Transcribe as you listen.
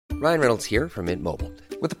Ryan Reynolds here from Mint Mobile.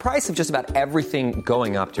 With the price of just about everything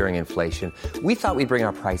going up during inflation, we thought we'd bring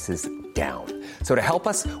our prices down. So to help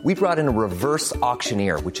us, we brought in a reverse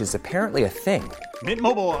auctioneer, which is apparently a thing. Mint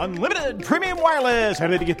Mobile Unlimited Premium Wireless. How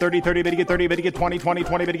to get 30, 30, how to get 30, how to get 20, 20,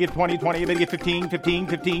 20, how to get 20, 20, how to get 15, 15,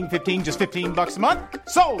 15, 15, just $15 a month?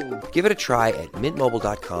 Sold! Give it a try at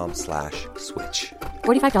mintmobile.com/switch.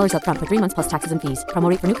 $45 up front for 3 months plus taxes and fees.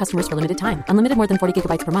 Promo rate for new customers for limited time. Unlimited more than 40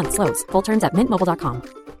 gigabytes per month. Slows full terms at mintmobile.com.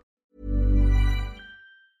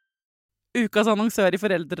 Ukas annonsør I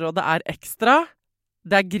Foreldrerådet Ekstra.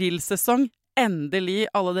 Det grillsesong. Endelig,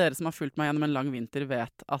 alle dere som har fulgt meg gjennom en lang vinter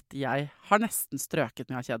vet at jeg har nesten strøket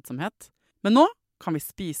med av kjedsomhet. Men nå kan vi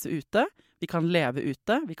spise ute, vi kan leve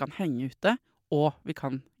ute, vi kan henge ute, og vi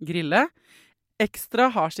kan grille. Ekstra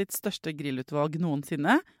har sitt største grillutvalg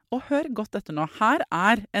noensinne, og hør godt etter nå. Her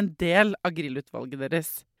en del av grillutvalget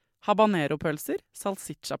deres. Habanero-pølser,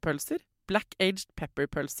 salsiccia-pølser, black-aged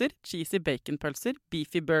pepper-pølser, cheesy bacon-pølser,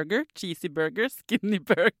 beefy burger, cheesy burger, skinny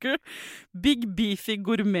burger, big beefy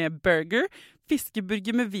gourmet-burger,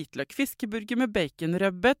 fiskeburger med hvitløk, fiskeburger med bacon,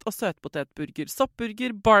 rødbet og søtpotetburger,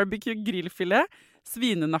 soppburger, barbecue, grillfilet,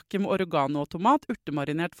 svinenakke med oregano og tomat,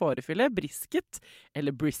 urtemarinert fårefilet, brisket,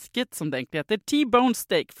 eller brisket som det egentlig heter, T-bone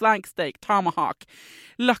steak, flank steak, tomahawk,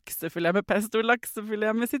 laksefilet med pesto,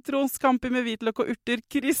 laksefilet med sitron, scampi med hvitløk og urter,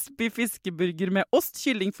 crispy fiskeburger med ost,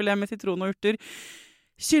 kyllingfilet med sitron og urter,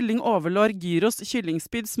 kylling overlår, gyros,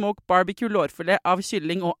 kyllingspyd, smoke, barbecue, lårfilet av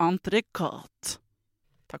kylling og entrecôte.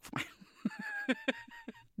 Takk for meg.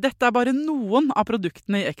 Dette bare noen av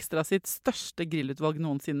produktene I Ekstra sitt største grillutvalg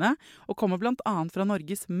noensinne, og kommer blant annet fra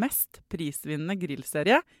Norges mest prisvinnende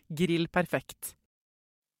grillserie, Grill Perfekt.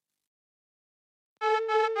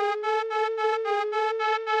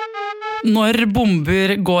 Når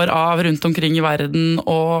bomber går av rundt omkring I verden,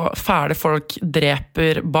 og fæle folk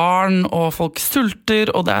dreper barn, og folk sulter,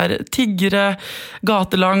 og det tiggere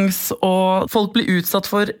gatelangs, og folk blir utsatt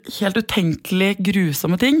for helt utenkelig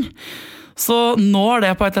grusomme ting, så når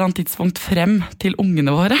det på et eller annet tidspunkt frem til ungene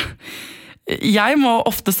våre. Jeg må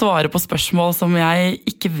ofte svare på spørsmål som jeg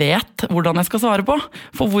ikke vet hvordan jeg skal svare på.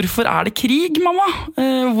 For hvorfor det krig, mamma?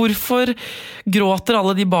 Hvorfor gråter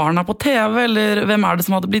alle de barna på TV? Eller hvem det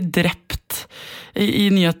som hadde blitt drept I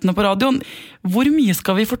nyhetene på radioen? Hvor mye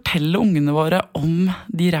skal vi fortelle ungene våre om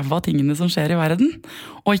de ræva tingene som skjer I verden?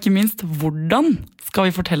 Og ikke minst, hvordan skal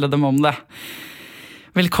vi fortelle dem om det?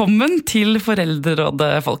 Velkommen til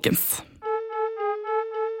Foreldrerådet, folkens.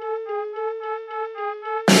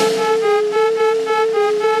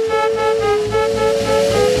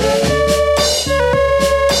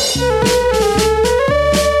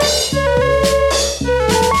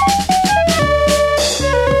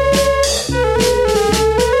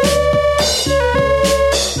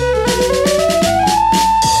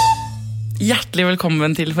 Hjertelig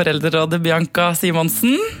velkommen til Foreldrerådet, Bianca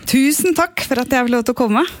Simonsen. Tusen takk for at jeg vil lov til å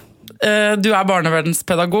komme. Du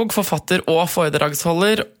barnevernspedagog, forfatter og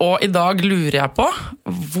foredragsholder, og I dag lurer jeg på,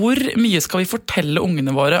 hvor mye skal vi fortelle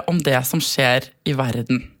ungene våre om det som skjer I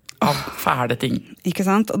verden av fæle ting? Ikke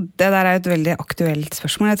sant? Og det der et veldig aktuelt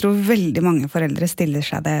spørsmål. Jeg tror veldig mange foreldre stiller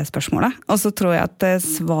seg det spørsmålet. Og så tror jeg at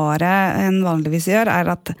svaret en vanligvis gjør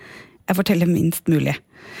at jeg forteller minst mulig.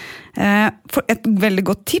 For et veldig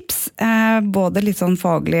godt tips, både litt sånn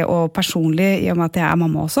faglig og personlig I og med at jeg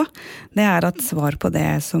mamma også, det at svar på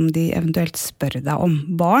det som de eventuelt spør deg om.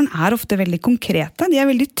 Barn ofte veldig konkrete, de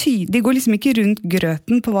veldig tydelige, de går liksom ikke rundt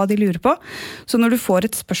grøten på hva de lurer på. Så når du får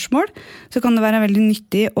et spørsmål, så kan det være veldig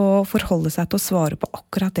nyttig å forholde seg til å svare på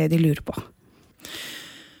akkurat det de lurer på.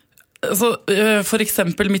 Så, for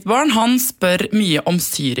eksempel mitt barn, han spør mye om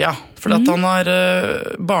Syria, fordi at han har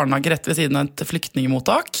barnehage rett ved siden av et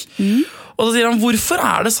flyktningemottak. Og så sier han, hvorfor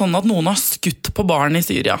det sånn at noen har skutt på barn I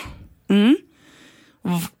Syria?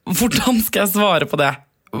 Hvordan skal jeg svare på det?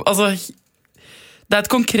 Altså, det et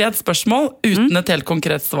konkret spørsmål uten et helt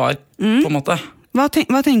konkret svar, på en måte. Hva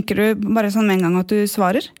tenker du bare sånn med en gang at du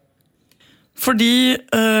svarer? Fordi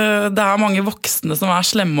det mange voksne som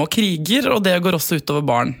slemme og kriger, og det går også utover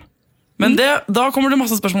barn. Men da kommer det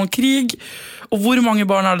masse spørsmål om krig, og hvor mange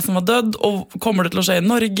barn det som har dødd, og kommer det til å skje I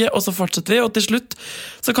Norge, og så fortsetter vi, og til slutt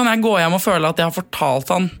så kan jeg gå hjem og føle at jeg har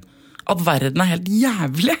fortalt han at verden helt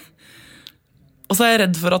jævlig. Og så jeg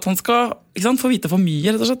redd for at han skal få vite for mye,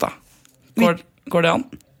 rett og slett da. Går det an?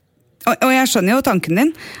 Og jeg skjønner jo tanken din,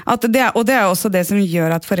 at og det også det som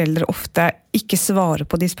gjør at foreldre ofte ikke svarer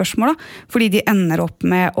på de spørsmålene, fordi de ender opp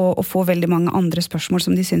med å få veldig mange andre spørsmål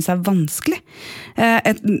som de synes vanskelig.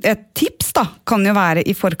 Et tips tips da, kan jo være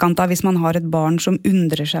I forkant av hvis man har et barn som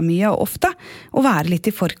undrer seg mye og ofte, å være litt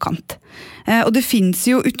I forkant. Og det finnes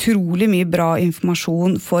jo utrolig mye bra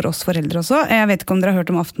informasjon for oss foreldre også. Jeg vet ikke om dere har hørt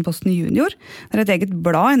om Aftenposten Junior. Det et eget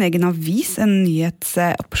blad, en egen avis, en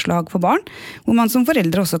nyhetsoppslag for barn, hvor man som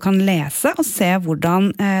foreldre også kan lese og se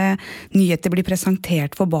hvordan nyheter blir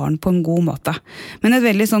presentert for barn på en god måte. Men et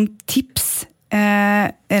veldig sånn tips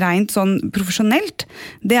rent sånn profesjonelt,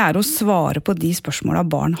 det å svare på de spørsmålene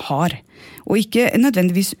barn har. Og ikke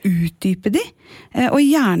nødvendigvis utdype de, og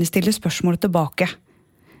gjerne stille spørsmål tilbake.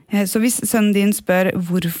 Så hvis sønnen din spør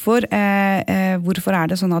hvorfor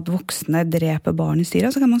det sånn at voksne dreper barn I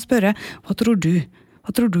Syria, så kan man spørre, hva tror du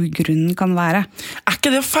grunnen kan være?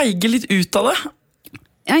 Ikke det å feige litt ut av det?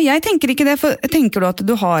 Ja, jeg tenker ikke det, for tenker du at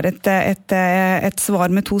du har et svar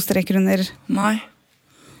med 2 streker under? Nei.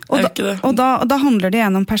 Og da handler det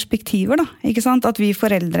igjen om perspektiver da, ikke sant? At vi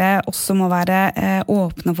foreldre også må være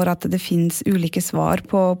åpne for at det finnes ulike svar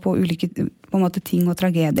på ulike på en måte, ting og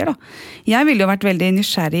tragedier da. Jeg ville jo vært veldig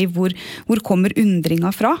nysgjerrig hvor kommer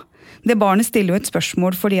undringa fra? Det barnet stiller jo et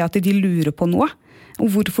spørsmål fordi at de lurer på noe,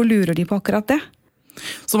 og hvorfor lurer de på akkurat det?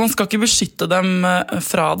 Så man skal ikke beskytte dem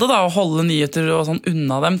fra det da, og holde nyheter og sånn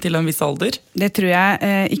unna dem til en viss alder? Det tror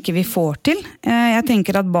jeg ikke vi får til. Jeg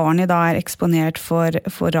tenker at barn I dag eksponert for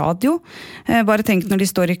radio. Bare tenk når de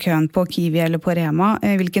står I køen på Kiwi eller på Rema,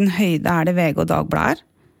 hvilken høyde det VG og Dagbladet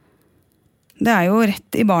Det jo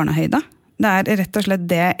rett I barnehøyde. Det rett og slett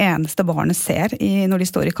det eneste barnet ser når de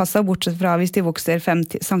står I kassa, bortsett fra hvis de vokser 5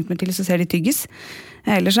 cm til, så ser de tyggis.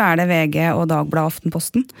 Ellers det VG og Dagbladet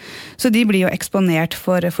Aftenposten. Så de blir jo eksponert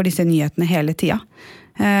for disse nyhetene hele tiden.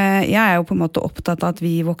 Jeg jo på en måte opptatt av at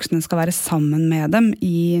vi voksne skal være sammen med dem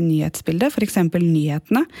I nyhetsbildet, for eksempel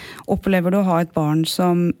nyhetene. Opplever du å ha et barn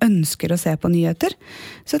som ønsker å se på nyheter,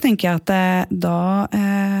 så tenker jeg at da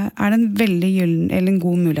det en veldig gyllen, eller en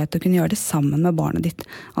god mulighet til å kunne gjøre det sammen med barnet ditt.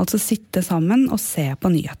 Altså sitte sammen og se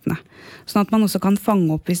på nyhetene. Sånn at man også kan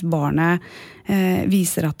fange opp hvis barnet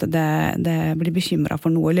viser at det blir bekymret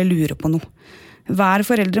for noe eller lurer på noe. Hver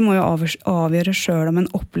foreldre må jo avgjøre selv om en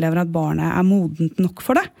opplever at barnet modent nok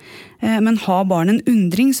for det. Men har barnet en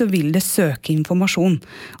undring, så vil det søke informasjon.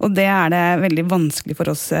 Og det det veldig vanskelig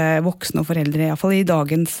for oss voksne og foreldre, I hvert fall I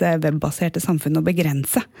dagens webbaserte samfunn, å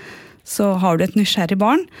begrense. Så har du et nysgjerrig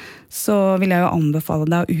barn, så vil jeg jo anbefale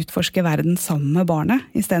deg å utforske verden sammen med barnet,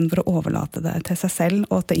 I stedet for å overlate det til seg selv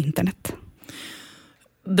og til internett.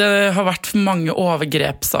 Det har vært mange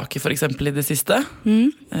overgrepssaker for eksempel I det siste.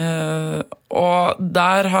 Og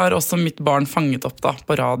der har også mitt barn fanget opp da,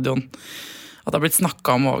 på radioen. At det har blitt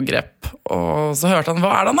snakket om overgrep. Og så hørte han,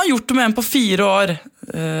 hva det han har gjort med en på 4 år?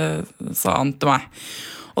 Sa han til meg.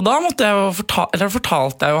 Og da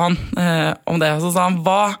fortalte jeg jo han om det. Så sa han,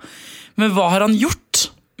 hva har han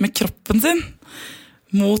gjort med kroppen sin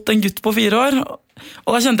mot en gutt på 4 år?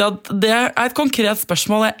 Og da kjente jeg at det et konkret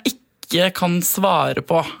spørsmål jeg ikke kan svare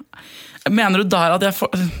på. Mener du der at det et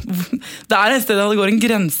sted der det går en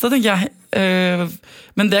grense, tenker jeg.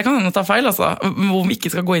 Men det kan hende ta feil, altså. Hvor vi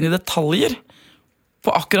ikke skal gå inn I detaljer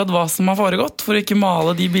på akkurat hva som har foregått, for å ikke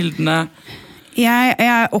male de bildene.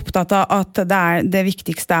 Jeg opptatt av at det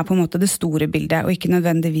viktigste på en måte det store bildet, og ikke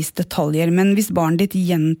nødvendigvis detaljer. Men hvis barnet ditt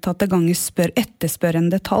gjentatte ganger etterspør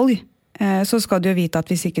en detalj, så skal du jo vite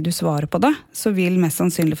at hvis ikke du svarer på det, så vil mest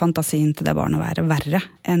sannsynlig fantasien til det barnet være verre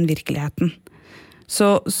enn virkeligheten.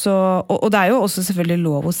 Og det jo også selvfølgelig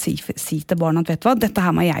lov å si til barnet at vet du hva, dette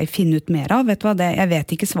her må jeg finne ut mer av, vet du hva, jeg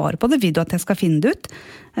vet ikke svaret på det, vil du at jeg skal finne det ut,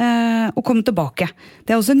 og komme tilbake.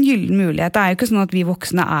 Det også en gyllen mulighet. Det jo ikke sånn at vi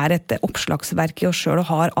voksne et oppslagsverk I oss selv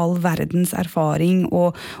og har all verdens erfaring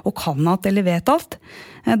og kan alt eller vet alt.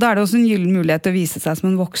 Da det også en gyllen mulighet til å vise seg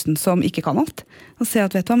som en voksen som ikke kan alt. Og se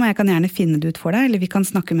at vet du hva, men jeg kan gjerne finne det ut for deg, eller vi kan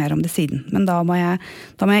snakke mer om det siden. Men da må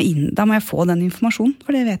jeg få den informasjonen,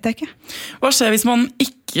 for det vet jeg ikke. Hva skjer hvis man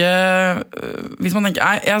tenker,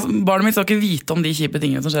 barnet mitt skal ikke vite om de kjipe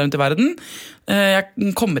tingene som skjer rundt I verden.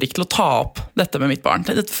 Jeg kommer ikke til å ta opp dette med mitt barn.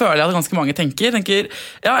 Det føler jeg at ganske mange tenker,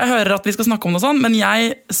 ja, jeg hører at vi skal snakke om det sånn, men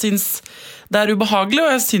jeg synes det ubehagelig,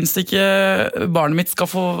 og jeg synes ikke barnet mitt skal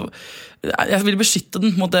få jeg vil beskytte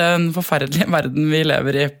den mot den forferdelige verden vi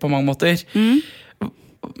lever I på mange måter.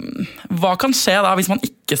 Hva kan skje da hvis man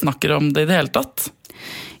ikke snakker om det I det hele tatt?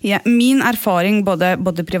 Ja, min erfaring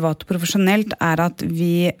både privat og profesjonelt at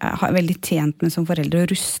vi har veldig tjent med som foreldre å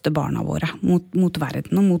ruste barna våre mot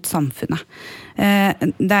verden og mot samfunnet.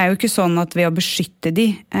 Det jo ikke sånn at ved å beskytte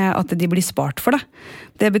de, at de blir spart for det.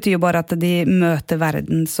 Det betyr jo bare at de møter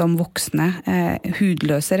verden som voksne,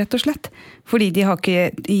 hudløse rett og slett. Fordi de har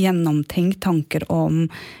ikke gjennomtenkt tanker om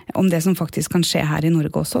det som faktisk kan skje her I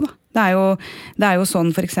Norge også da. Det er jo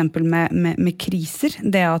sånn for eksempel med kriser,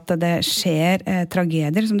 det at det skjer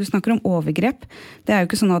tragedier, som du snakker om, overgrep. Det er jo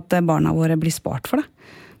ikke sånn at barna våre blir spart for det.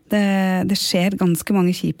 Det skjer ganske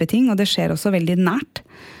mange kjipe ting, og det skjer også veldig nært.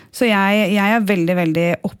 Så jeg er veldig, veldig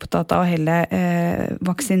opptatt av å heller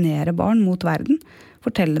vaksinere barn mot verden.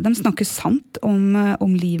 Fortelle dem, snakke sant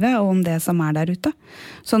om livet og om det som er der ute.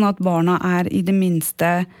 Sånn at barna er i det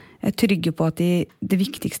minste trygge på at det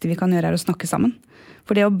viktigste vi kan gjøre er å snakke sammen.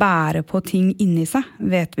 For det å bære på ting inni seg,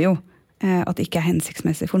 vet vi jo at det ikke er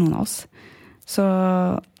hensiktsmessig for noen av oss. Så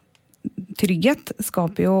trygghet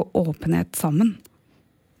skaper jo åpenhet sammen.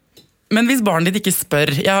 Men hvis barnet ditt ikke spør,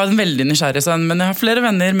 jeg har en veldig nysgjerrig sønn, men jeg har flere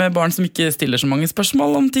venner med barn som ikke stiller så mange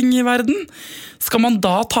spørsmål om ting i verden, skal man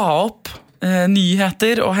da ta opp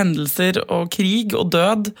nyheter og hendelser og krig og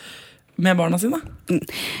død med barna sine?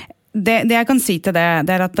 Det jeg kan si til det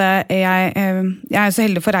er at jeg er så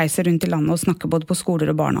heldig for å reise rundt i landet og snakke både på skoler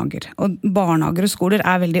og barnehager. Og barnehager og skoler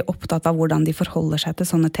er veldig opptatt av hvordan de forholder seg til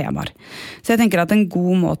sånne temaer. Så jeg tenker at en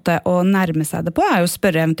god måte å nærme seg det på er jo å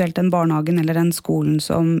spørre eventuelt den barnehagen eller den skolen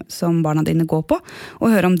som barna dine går på,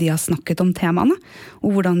 og høre om de har snakket om temaene,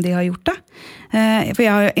 og hvordan de har gjort det. For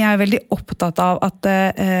jeg er veldig opptatt av at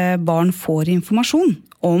barn får informasjon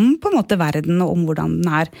om på en måte verden og om hvordan den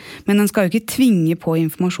er. Men den skal jo ikke tvinge på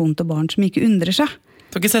informasjon til barn som ikke undrer seg.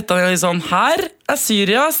 Du kan ikke sette deg sånn, her er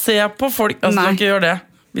Syria, se på folk. Altså, du kan ikke gjøre det,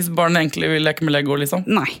 hvis barnet egentlig vil leke med Lego, liksom.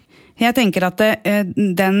 Nei. Jeg tenker at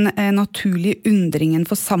den naturlige undringen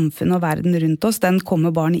for samfunnet og verden rundt oss, den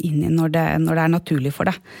kommer barnet inn i når det er naturlig for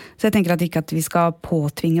det. Så jeg tenker at ikke at vi skal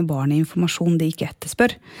påtvinge barnet informasjon de ikke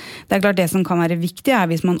etterspør. Det er klart det som kan være viktig er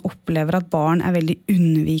hvis man opplever at barn er veldig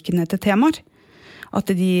unnvikende til temaer. At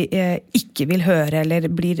de ikke vil høre, eller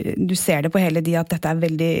du ser det på hele de at dette er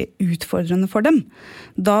veldig utfordrende for dem.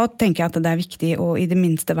 Da tenker jeg at det er viktig å i det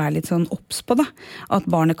minste være litt sånn obs på det. At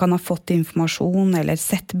barnet kan ha fått informasjon eller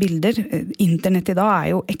sett bilder. Internett i dag er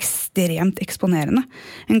jo ekstremt eksponerende.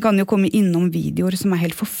 En kan jo komme innom videoer som er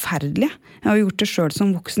helt forferdelige. Jeg har gjort det selv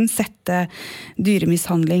som voksen, sett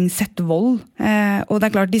dyremishandling, sett vold. Og det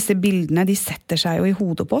er klart, disse bildene de setter seg jo i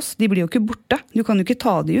hodet på oss. De blir jo ikke borte. Du kan jo ikke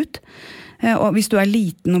ta de ut. Og hvis du er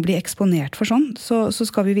liten og blir eksponert for sånn, så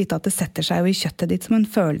skal vi vite at det setter seg jo i kjøttet ditt som en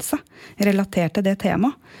følelse, relatert til det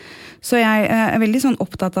temaet. Så jeg er veldig sånn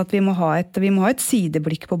opptatt av at vi må ha et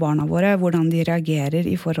sideblikk på barna våre, hvordan de reagerer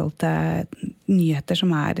i forhold til nyheter som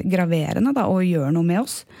er graverende da, og gjør noe med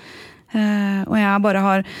oss. Og jeg bare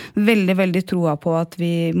har veldig, veldig troa på at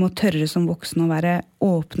vi må tørre som voksne å være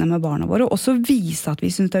åpne med barna våre, og også vise at vi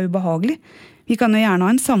synes det er ubehagelig. Vi kan jo gjerne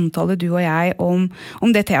ha en samtale, du og jeg,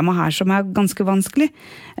 om det temaet her som er ganske vanskelig,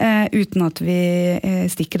 uten at vi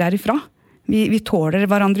stikker derifra. Vi tåler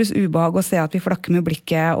hverandres ubehag og ser at vi flakker med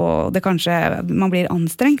blikket, og det kanskje man blir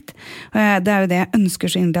anstrengt. Det er jo det jeg ønsker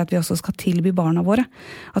så inderlig at vi også skal tilby barna våre.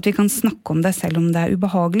 At vi kan snakke om det selv om det er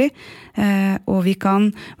ubehagelig, og vi kan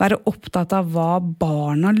være opptatt av hva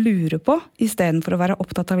barna lurer på, i stedet for å være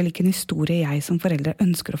opptatt av hvilken historie jeg som foreldre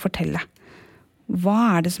ønsker å fortelle.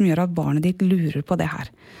 Hva er det som gjør at barnet ditt lurer på det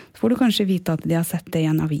her? Så får du kanskje vite at de har sett det i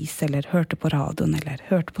en avis, eller hørte på radioen, eller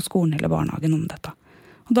hørte på skolen eller barnehagen om dette.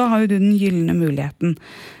 Og da har jo du den gyllene muligheten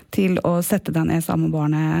til å sette deg ned sammen med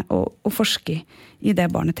barnet og forske i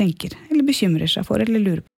det barnet tenker, eller bekymrer seg for, eller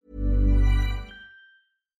lurer på.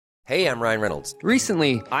 Hey, I'm Ryan Reynolds.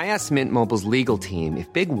 Recently, I asked Mint Mobile's legal team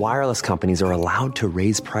if big wireless companies are allowed to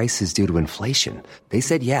raise prices due to inflation. They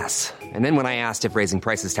said yes. And then when I asked if raising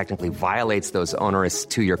prices technically violates those onerous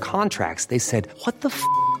two-year contracts, they said, what the f***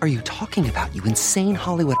 are you talking about, you insane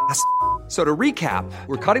Hollywood ass f- So to recap,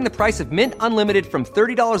 we're cutting the price of Mint Unlimited from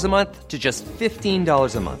 $30 a month to just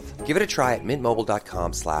 $15 a month. Give it a try at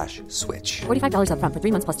mintmobile.com/switch. $45 up front for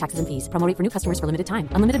 3 months plus taxes and fees. Promo rate for new customers for limited time.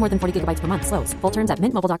 Unlimited more than 40 gigabytes per month. Slows full terms at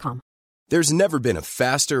mintmobile.com. There's never been a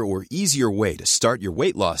faster or easier way to start your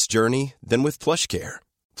weight loss journey than with PlushCare.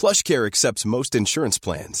 PlushCare accepts most insurance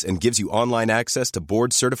plans and gives you online access to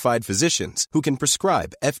board-certified physicians who can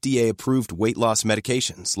prescribe FDA-approved weight loss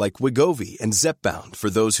medications like Wegovy and Zepbound for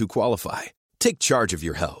those who qualify. Take charge of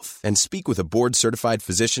your health and speak with a board-certified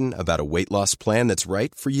physician about a weight loss plan that's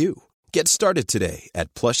right for you. Get started today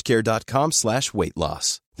at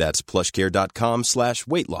plushcare.com/weight-loss. That's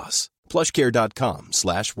plushcare.com/weight-loss.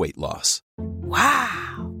 plushcare.com/weight-loss.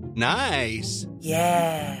 Wow! Nice!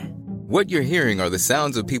 Yeah! What you're hearing are the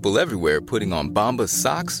sounds of people everywhere putting on Bombas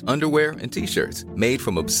socks, underwear, and T-shirts made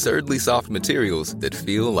from absurdly soft materials that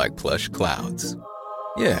feel like plush clouds.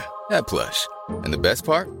 Yeah, that plush. And the best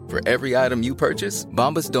part? For every item you purchase,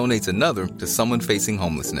 Bombas donates another to someone facing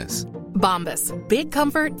homelessness. Bombas. Big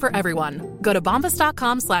comfort for everyone. Go to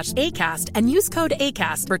bombas.com/ACAST and use code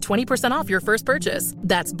ACAST for 20% off your first purchase.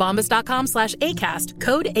 That's bombas.com/ACAST,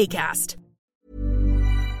 code ACAST.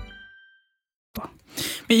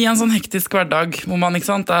 I en sånn hektisk hverdag hvor man ikke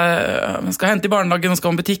sant, man skal hente I barnehagen og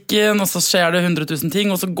skal om butikken, og så skjer det 100 000 ting,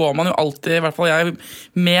 og så går man jo alltid, I hvert fall jeg,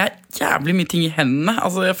 med jævlig mye ting I hendene.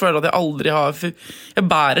 Altså jeg føler at jeg aldri jeg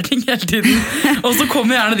bærer ting hele tiden. Og så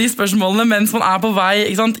kommer gjerne de spørsmålene mens man på vei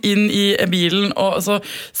ikke sant, inn I bilen, og så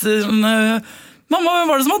mamma, hvem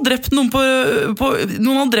var det som har drept noen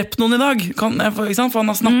noen har drept noen I dag? Ikke sant? For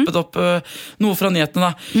han har snappet opp noe fra nyhetene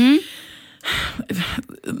da.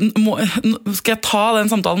 Skal jeg ta den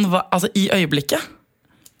samtalen altså, I øyeblikket?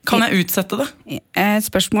 Kan jeg utsette det?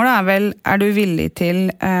 Spørsmålet vel, du villig til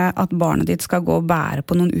at barnet ditt skal gå og bære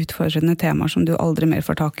på noen utfordrende temaer som du aldri mer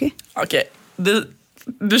får tak I? Ok,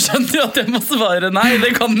 du skjønner jo at jeg må svare nei, det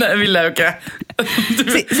vil jeg jo ikke.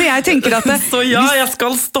 Så jeg tenker at så ja, jeg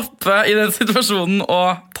skal stoppe I den situasjonen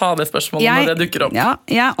og ta det spørsmålet når det dukker opp. Ja,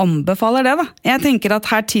 jeg anbefaler det da. Jeg tenker at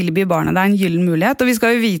her tilbyr barnet deg en gyllen mulighet, og vi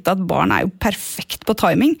skal jo vite at barn jo perfekt på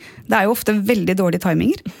timing. Det jo ofte veldig dårlige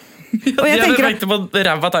timinger. Ja, de perfekte på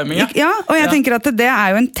ræva timing, ja. Ja, og jeg tenker at det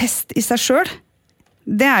jo en test I seg selv.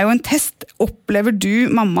 Det jo en test. Opplever du,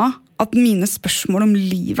 mamma, at mine spørsmål om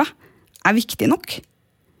livet viktig nok?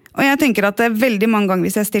 Og jeg tenker at det veldig mange ganger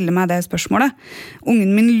hvis jeg stiller meg det spørsmålet,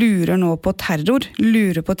 ungen min lurer nå på terror,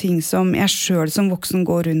 lurer på ting som jeg selv som voksen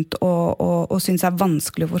går rundt og synes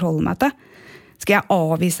vanskelig å forholde meg til. Skal jeg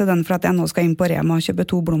avvise den for at jeg nå skal inn på Rema og kjøpe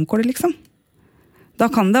 2 blomkål, liksom?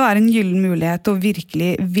 Da kan det være en gyllen mulighet å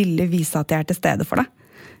virkelig ville vise at jeg til stede for deg.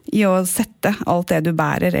 I å sette alt det du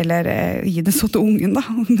bærer, eller gi det så til ungen da,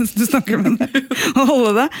 mens du snakker med det, og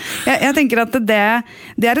holde det. Jeg tenker at det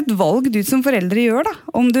et valg du som foreldre gjør da,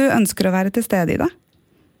 om du ønsker å være til stede I det.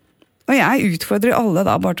 Og jeg utfordrer alle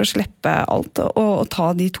da bare til å slippe alt, og ta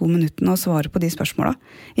de 2 minuttene og svare på de spørsmålene.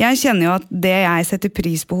 Jeg kjenner jo at det jeg setter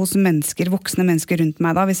pris på hos mennesker, voksne mennesker rundt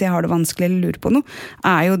meg da, hvis jeg har det vanskelig eller lurer på noe,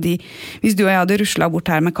 jo de, hvis du og jeg hadde ruslet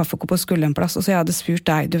bort her med kaffekopp og skulle en plass, og så jeg hadde spurt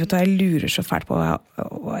deg, du vet hva, jeg lurer så fælt på hva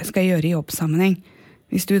jeg skal gjøre I jobbsammenheng.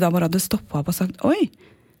 Hvis du da bare hadde stoppet opp og sagt, oi,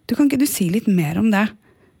 kan ikke du si litt mer om det?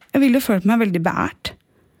 Jeg ville jo følt meg veldig beært.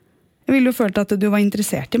 Jeg ville jo følt at du var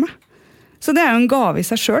interessert I meg. Så det jo en gave I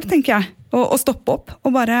seg selv, tenker jeg, å stoppe opp, og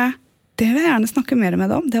bare, det vil jeg gjerne snakke mer med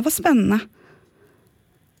deg om, det var spennende.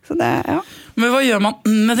 Så det, ja. Men hva gjør man?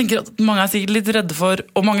 Jeg tenker at mange sikkert litt redde for,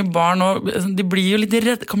 og mange barn, de blir jo litt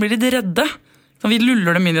redde, kan bli litt redde. Så vi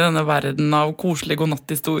luller dem inn I denne verden av koselige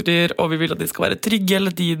godnatthistorier, og vi vil at de skal være trygge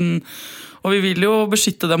hele tiden, og vi vil jo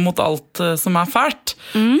beskytte dem mot alt som fælt.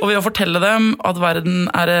 Og ved å fortelle dem at verden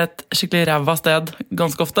et skikkelig ræva sted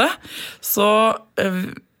ganske ofte, så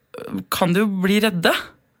kan du bli redde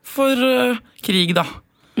for krig da.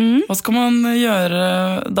 Hva skal man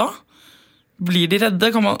gjøre da? Blir de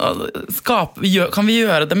redde? Kan vi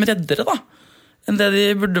gjøre dem reddere da? Enn det de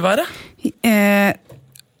burde være?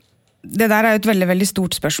 Det der jo et veldig, veldig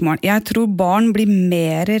stort spørsmål. Jeg tror barn blir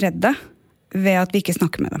mer redde ved at vi ikke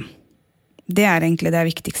snakker med dem. Det egentlig det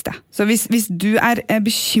viktigste. Så hvis du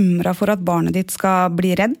bekymret for at barnet ditt skal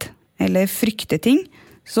bli redd, eller frykte ting,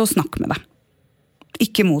 så snakk med det.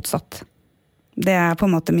 Ikke motsatt. Det på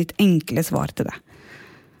en måte mitt enkle svar til det.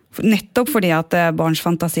 Nettopp fordi at barns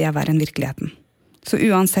fantasi verre enn virkeligheten. Så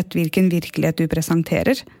uansett hvilken virkelighet du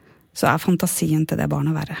presenterer, så fantasien til det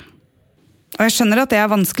barnet verre. Og jeg skjønner at det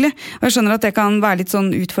vanskelig, og jeg skjønner at det kan være litt sånn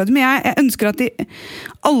utfordrende, men jeg ønsker at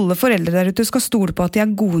alle foreldre der ute skal stole på at de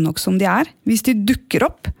gode nok som de Hvis de dukker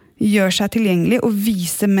opp, gjør seg tilgjengelig og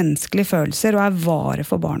viser menneskelige følelser og vare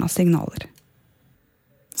for barnas signaler.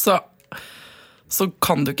 Så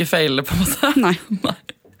kan du ikke feile på en måte. Nei.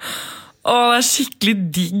 Det skikkelig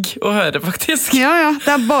digg å høre faktisk. Ja,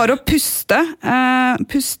 det bare å puste.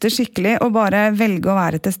 Puste skikkelig og bare velge å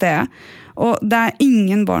være til stede. Og det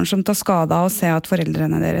ingen barn som tar skade av å se at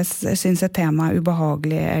foreldrene deres synes et tema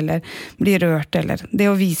ubehagelig eller blir rørt, eller det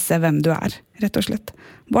å vise hvem du rett og slett.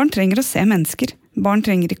 Barn trenger å se mennesker. Barn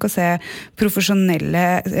trenger ikke å se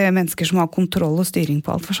profesjonelle mennesker som har kontroll og styring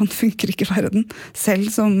på alt, for sånn funker ikke verden. Selv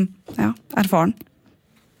som erfaren.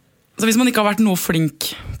 Så hvis man ikke har vært noe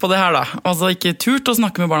flink på det her da, altså ikke turt å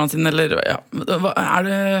snakke med barna sine, eller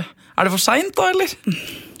det for sent da, eller?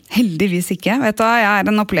 Heldigvis ikke. Vet du, jeg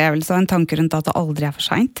en opplevelse og en tanke rundt at det aldri for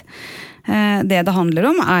sent. Det handler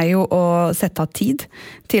om jo å sette av tid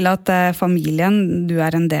til at familien du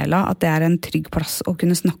en del av, at det en trygg plass å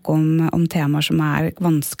kunne snakke om temaer som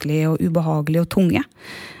vanskelige og ubehagelige og tunge.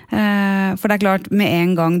 For det klart, med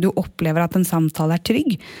en gang du opplever at en samtale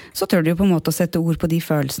trygg, så tør du jo på en måte å sette ord på de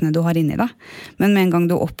følelsene du har inni deg. Men med en gang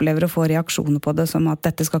du opplever å få reaksjoner på det, som at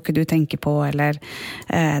dette skal ikke du tenke på, eller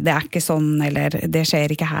det ikke sånn, eller det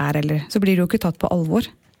skjer ikke her, eller, så blir du jo ikke tatt på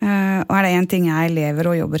alvor. Og det en ting jeg lever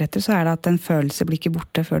og jobber etter, så det at en følelse blir ikke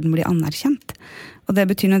borte før den blir anerkjent. Og det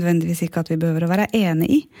betyr nødvendigvis ikke at vi behøver å være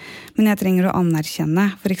enige i, men jeg trenger å anerkjenne,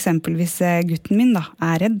 for eksempel hvis gutten min da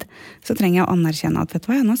redd, så trenger jeg å anerkjenne at, vet du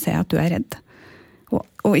hva, nå ser jeg at du redd.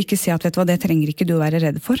 Og ikke si at, vet du hva, det trenger ikke du å være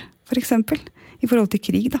redd for eksempel. I forhold til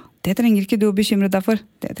krig da, det trenger ikke du å bekymre deg for,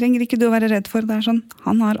 det trenger ikke du å være redd for, det sånn,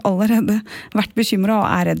 han har allerede vært bekymret og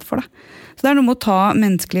redd for det. Så det noe med å ta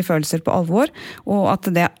menneskelige følelser på alvor, og at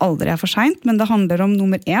det aldri for sent, men det handler om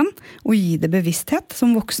nummer 1, å gi det bevissthet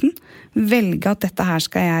som voksen, velge at dette her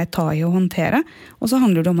skal jeg ta i og håndtere, og så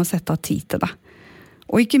handler det om å sette av tid til det.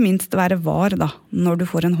 Og ikke minst være var da, når du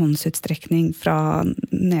får en håndsutstrekning fra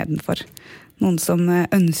nedenfor, noen som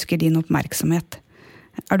ønsker din oppmerksomhet.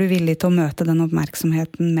 Du villig til å møte den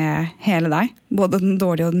oppmerksomheten med hele deg? Både den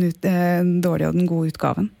dårlige og den gode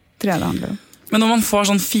utgaven, tror jeg det handler om. Men når man får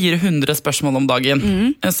sånn 400 spørsmål om dagen,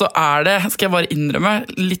 så det, skal jeg bare innrømme,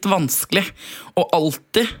 litt vanskelig. Og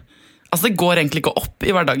alltid, altså det går egentlig ikke opp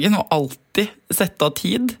i hverdagen, og alltid sette av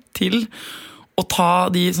tid til å ta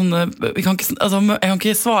de sånne, jeg kan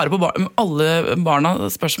ikke svare på alle barna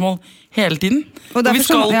spørsmål hele tiden. Og vi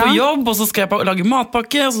skal på jobb, og så skal jeg lage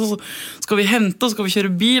matpakke, og så skal vi hente, og så skal vi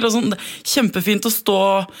kjøre bil, og sånn. Det kjempefint å stå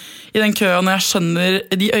i den køen når jeg skjønner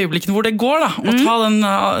de øyeblikkene hvor det går, da, og ta den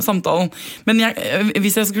samtalen. Men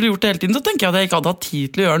hvis jeg skulle gjort det hele tiden, så tenker jeg at jeg ikke hadde hatt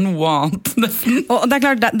tid til å gjøre noe annet. Og det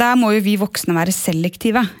klart, der må jo vi voksne være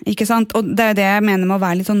selektive, ikke sant? Og det det jeg mener med å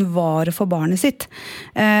være litt sånn vare for barnet sitt.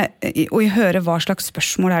 Og høre hva slags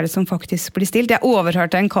spørsmål det som faktisk blir stilt. Jeg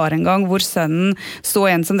overhørte en kar en gang hvor sønnen så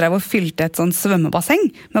en som drev og fylte et sånn svømmebasseng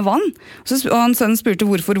med vann. Og sønnen spurte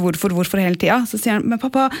hvorfor hele tida. Så sier han, men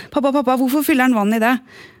pappa, hvorfor fyller han vann i det?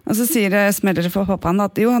 Og så smeller det for pappaen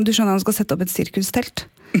at jo, du skjønner han skal sette opp et sirkustelt.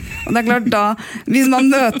 Og det klart da, hvis man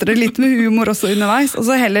møter det litt med humor også underveis, og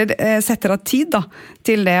så heller setter av tid da,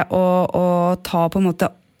 til det å ta på en måte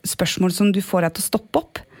spørsmål som du får deg til å stoppe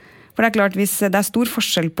opp. For det klart, hvis det stor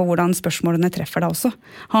forskjell på hvordan spørsmålene treffer deg også,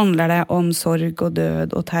 handler det om sorg og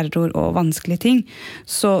død og terror og vanskelige ting,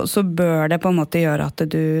 så bør det på en måte gjøre at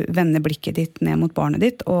du vender blikket ditt ned mot barnet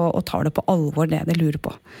ditt og tar det på alvor det lurer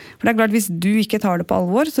på. For det klart, hvis du ikke tar det på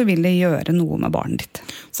alvor, så vil det gjøre noe med barnet ditt.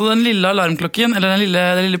 Så den lille alarmklokken, eller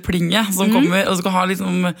det lille plinget som kommer, og skal ha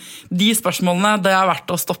liksom, de spørsmålene, det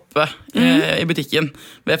verdt å stoppe i butikken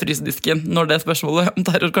ved frysedisken. Når det spørsmålet om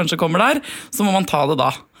terror kanskje kommer der, så må man ta det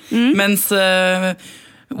da. Mens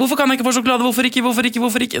hvorfor kan jeg ikke få sjokolade, hvorfor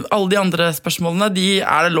ikke alle de andre spørsmålene, de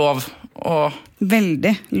det lov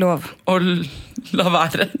veldig lov å la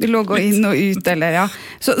være logge inn og ut eller ja.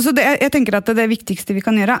 Så det, jeg tenker at det viktigste vi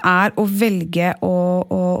kan gjøre å velge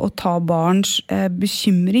å ta barns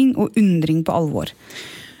bekymring og undring på alvor.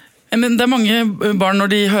 Men det mange barn når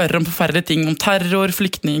de hører om forferdelige ting, om terror,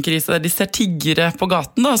 flyktningkrise, de ser tiggere på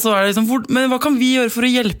gaten da, så det liksom, men hva kan vi gjøre for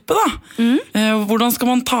å hjelpe da? Hvordan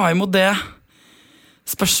skal man ta imot det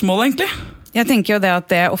spørsmålet egentlig? Jeg tenker jo det at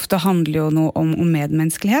det ofte handler jo noe om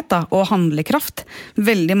medmenneskelighet da, og handlekraft.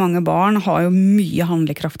 Veldig mange barn har jo mye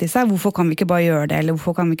handlekraft i seg. Hvorfor kan vi ikke bare gjøre det, eller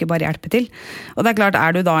hvorfor kan vi ikke bare hjelpe til? Og det klart,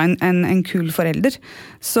 du da en kul forelder,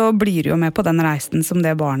 så blir du jo med på den reisen som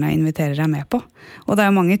det barnet inviterer deg med på. Og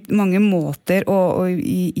det jo mange måter, og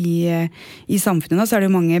i samfunnet da, så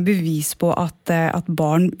det jo mange bevis på at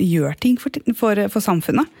barn gjør ting for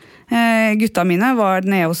samfunnet. Gutta mine var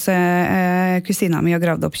nede hos kusina mi og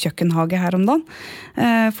gravde opp kjøkkenhage her om dagen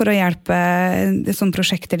for å hjelpe sånne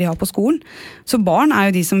prosjekter de har på skolen. Så barn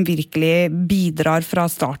jo de som virkelig bidrar fra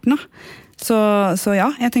starten av. Så ja,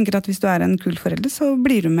 jeg tenker at hvis du en kul forelder, så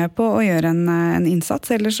blir du med på å gjøre en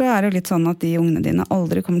innsats. Ellers så det jo litt sånn at de ungene dine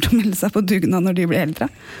aldri kommer til å melde seg på dugnad når de blir eldre.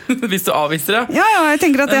 Hvis du avviser det? Ja, jeg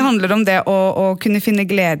tenker at det handler om det å kunne finne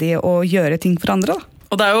glede i å gjøre ting for andre da.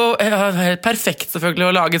 Og det jo helt perfekt selvfølgelig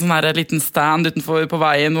å lage sånn her liten stand utenfor på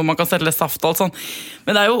veien hvor man kan selge saft og alt sånn.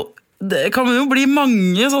 Men det kan jo bli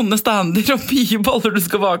mange sånne stander og mye baller du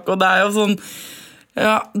skal bake, og det jo sånn,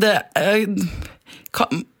 ja,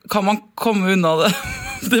 kan man komme unna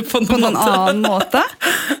det på noen annen måte?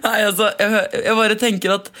 Nei, altså, jeg bare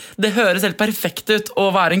tenker at det høres helt perfekt ut å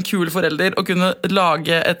være en kul forelder og kunne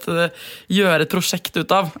gjøre et prosjekt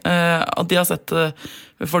ut av at de har sett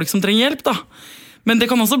folk som trenger hjelp da. Men det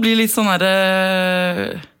kan også bli litt sånn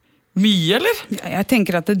Mye, eller? Jeg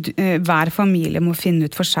tenker at hver familie må finne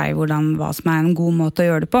ut for seg hva som en god måte å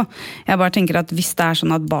gjøre det på. Jeg bare tenker at hvis det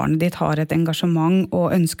sånn at barnet ditt har et engasjement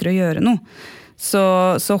og ønsker å gjøre noe, så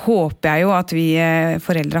håper jeg jo at vi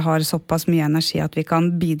foreldre har såpass mye energi at vi kan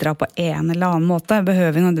bidra på en eller annen måte.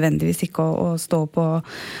 Behøver vi nødvendigvis ikke å stå på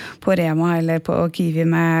Rema eller på Kiwi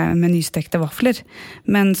med nystekte vafler.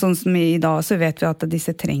 Men sånn som i dag så vet vi at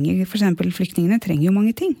disse trenger, for eksempel flyktningene trenger jo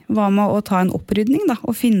mange ting. Hva med å ta en opprydning da,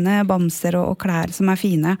 og finne bamser og klær som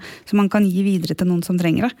fine, som man kan gi videre til noen som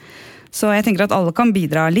trenger det. Så jeg tenker at alle kan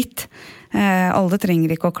bidra litt. Alle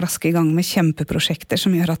trenger ikke å klaske i gang med kjempeprosjekter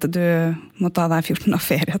som gjør at du må ta deg 14 av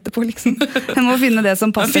ferie etterpå, liksom. Du må finne det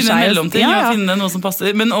som passer seg. Finne en mellomting, finne noe som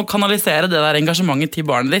passer. Men å kanalisere det der engasjementet til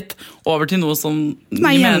barnet ditt over til noe som gir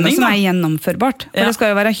mening, som gjennomførbart. For det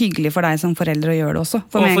skal jo være hyggelig for deg som foreldre å gjøre det også.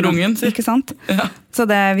 Og for ungen, si. Ikke sant? Ja. Så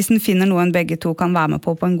hvis den finner noen begge to kan være med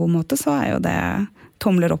på en god måte, så jo det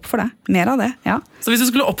tomler opp for det. Mer av det, ja. Så hvis du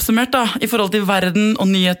skulle oppsummert da, i forhold til verden og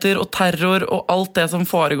nyheter og terror og alt det som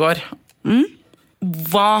foregår,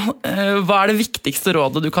 hva det viktigste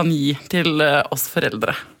rådet du kan gi til oss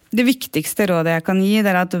foreldre? Det viktigste rådet jeg kan gi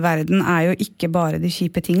er at verden jo ikke bare de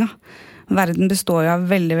kjipe tinga. Verden består jo av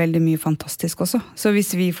veldig, veldig mye fantastisk også. Så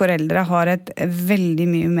hvis vi foreldre har et veldig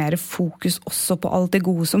mye mer fokus også på alt det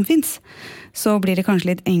gode som finnes, så blir det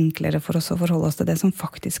kanskje litt enklere for oss å forholde oss til det som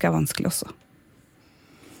faktisk vanskelig også.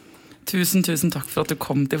 Tusen takk for at du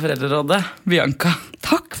kom til Foreldrerådet, Bianca.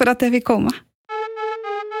 Takk for at jeg fikk komme.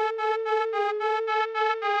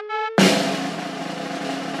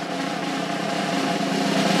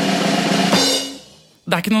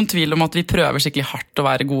 Det ikke noen tvil om at vi prøver skikkelig hardt å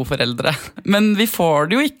være gode foreldre. Men vi får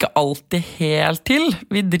det jo ikke alltid helt til.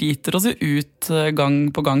 Vi driter oss jo ut gang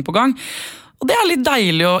på gang. Og det litt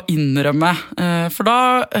deilig å innrømme, for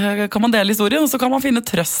da kan man dele historien, og så kan man finne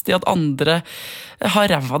trøst i at andre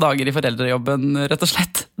har ræva dager i foreldrejobben, rett og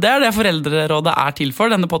slett. Det det Foreldrerådet til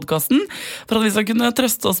for, denne podcasten, for at vi skal kunne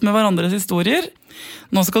trøste oss med hverandres historier.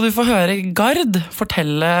 Nå skal du få høre Gard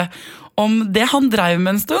fortelle om det han drev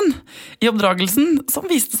med en stund i oppdragelsen, som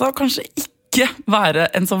viste seg å kanskje ikke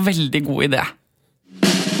være en så veldig god idé.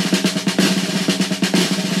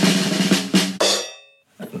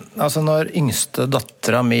 Altså når yngste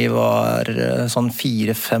datteren min var sånn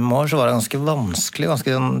 4-5 år, så var det ganske vanskelig,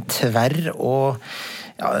 ganske sånn tverr og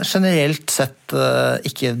generelt sett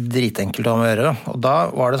ikke dritenkelt å ha med å gjøre. Og da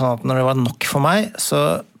var det sånn at når det var nok for meg, så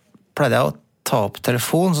pleide jeg å ta opp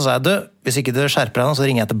telefonen, så sa jeg, hvis ikke du skjerper deg nå, så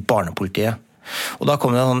ringer jeg til barnepolitiet. Og da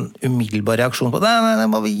kom det en sånn umiddelbar reaksjon på, nei,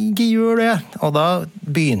 må vi ikke gjøre det. Og da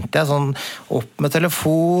begynte jeg sånn opp med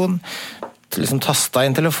telefon, liksom tastet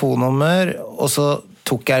inn telefonnummer, og så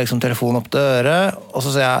tok jeg liksom telefonen opp til øret, og så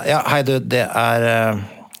sier jeg, ja, hei du, det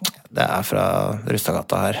fra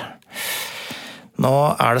Rustadgata her. Nå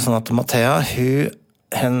det sånn at Mathea,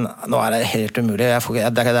 nå det helt umulig,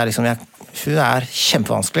 hun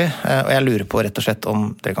kjempevanskelig, og jeg lurer på rett og slett om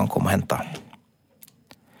dere kan komme og hente.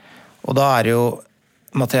 Og da det jo,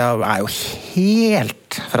 Mathea jo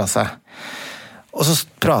helt fra seg. Og så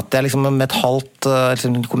prater jeg liksom med et halvt,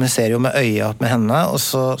 kommuniserer jo med øya med henne, og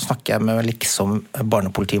så snakker jeg med liksom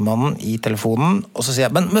barnepolitimannen i telefonen, og så sier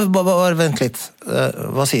jeg, men bare vent litt,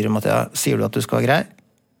 hva sier du, Mathea? Sier du at du skal være grei?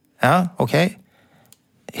 Ja, ok.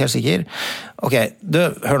 Helt sikker? Ok,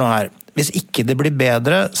 hør nå her. Hvis ikke det blir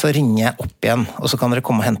bedre, så ringer jeg opp igjen, og så kan dere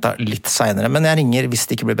komme og hente litt senere. Men jeg ringer hvis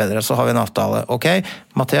det ikke blir bedre, så har vi en avtale. Ok,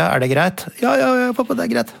 Mathea, det greit? Ja, pappa,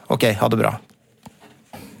 det greit. Ok, ha det bra.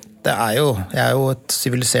 Jeg jo et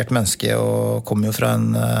sivilisert menneske og kommer jo fra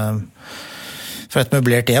et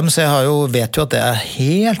møblert hjem, så jeg vet jo at det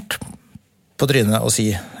helt på trynet å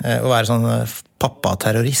si, å være sånn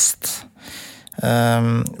pappa-terrorist.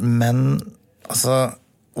 Men, altså,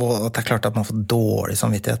 og det klart at man får dårlig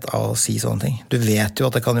samvittighet av å si sånne ting. Du vet jo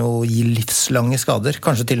at det kan jo gi livslange skader,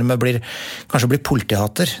 kanskje til og med blir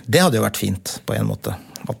politihater. Det hadde jo vært fint på en måte,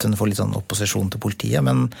 at hun får litt sånn opposisjon til politiet,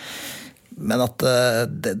 men at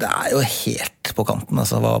det jo helt på kanten,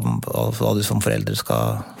 altså hva du som foreldre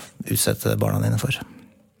skal utsette barna dine for.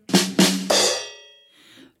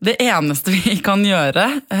 Det eneste vi kan gjøre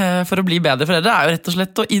for å bli bedre foreldre jo rett og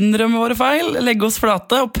slett å innrømme våre feil, legge oss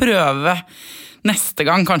flate og prøve neste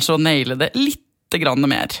gang kanskje å naile det litt grann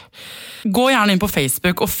mer. Gå gjerne inn på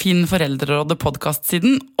Facebook og finn Foreldrerådet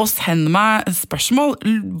podcast-siden, og send meg spørsmål.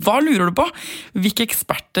 Hva lurer du på? Hvilke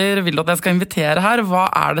eksperter vil du at jeg skal invitere her? Hva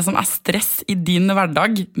det som stress i din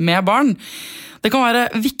hverdag med barn? Det kan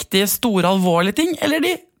være viktige, store, alvorlige ting, eller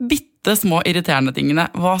de bitte små irriterende tingene.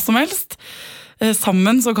 Hva som helst.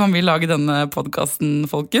 Sammen så kan vi lage denne podcasten,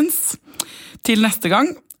 folkens. Til neste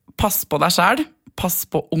gang, pass på deg selv, pass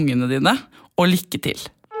på ungene dine, og lykke til.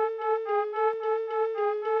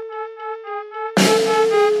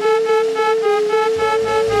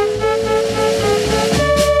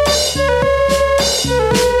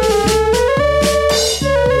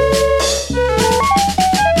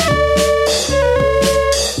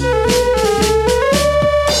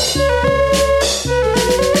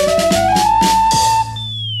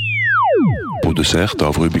 produsert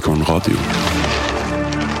av Rubicon Radio.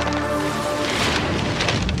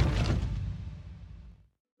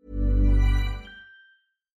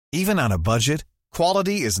 Even on a budget,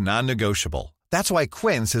 quality is non-negotiable. That's why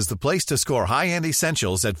Quince is the place to score high-end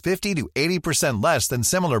essentials at 50 to 80% less than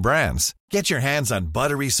similar brands. Get your hands on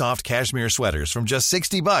buttery soft cashmere sweaters from just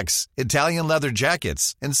 $60, Italian leather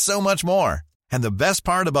jackets, and so much more. And the best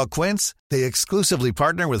part about Quince, they exclusively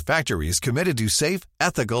partner with factories committed to safe,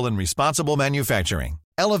 ethical, and responsible manufacturing.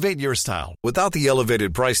 Elevate your style without the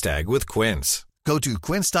elevated price tag with Quince. Go to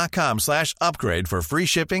quince.com/upgrade for free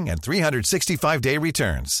shipping and 365-day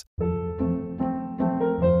returns.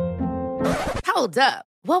 Hold up.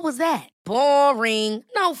 What was that? Boring.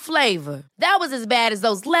 No flavor. That was as bad as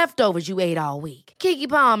those leftovers you ate all week. Keke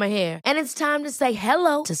Palmer here, and it's time to say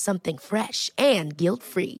hello to something fresh and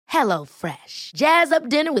guilt-free. Hello Fresh. Jazz up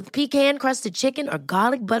dinner with pecan-crusted chicken or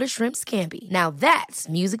garlic butter shrimp scampi. Now that's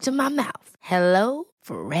music to my mouth. Hello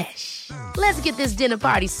Fresh. Let's get this dinner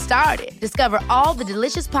party started. Discover all the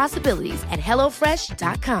delicious possibilities at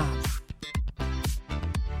HelloFresh.com.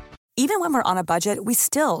 Even when we're on a budget, we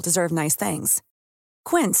still deserve nice things.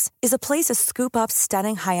 Quince is a place to scoop up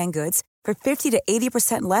stunning high-end goods for 50 to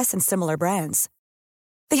 80% less than similar brands.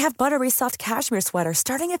 They have buttery soft cashmere sweaters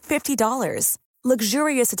starting at $50,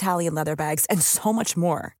 luxurious Italian leather bags, and so much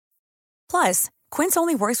more. Plus, Quince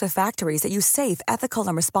only works with factories that use safe, ethical,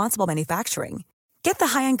 and responsible manufacturing. Get the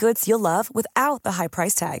high-end goods you'll love without the high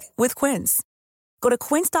price tag with Quince. Go to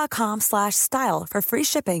quince.com/style for free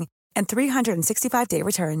shipping and 365-day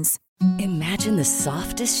returns. Imagine the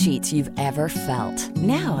softest sheets you've ever felt.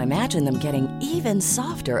 Now imagine them getting even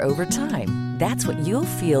softer over time. That's what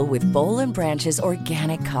you'll feel with Boll & Branch's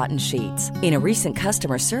organic cotton sheets. In a recent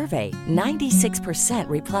customer survey, 96%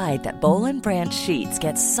 replied that Boll & Branch sheets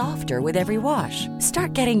get softer with every wash.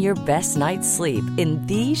 Start getting your best night's sleep in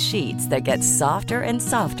these sheets that get softer and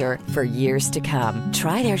softer for years to come.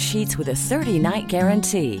 Try their sheets with a 30-night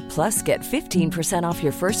guarantee. Plus, get 15% off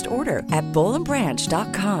your first order at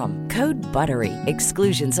bollandbranch.com. Code BUTTERY.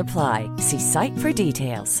 Exclusions apply. See site for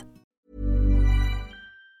details.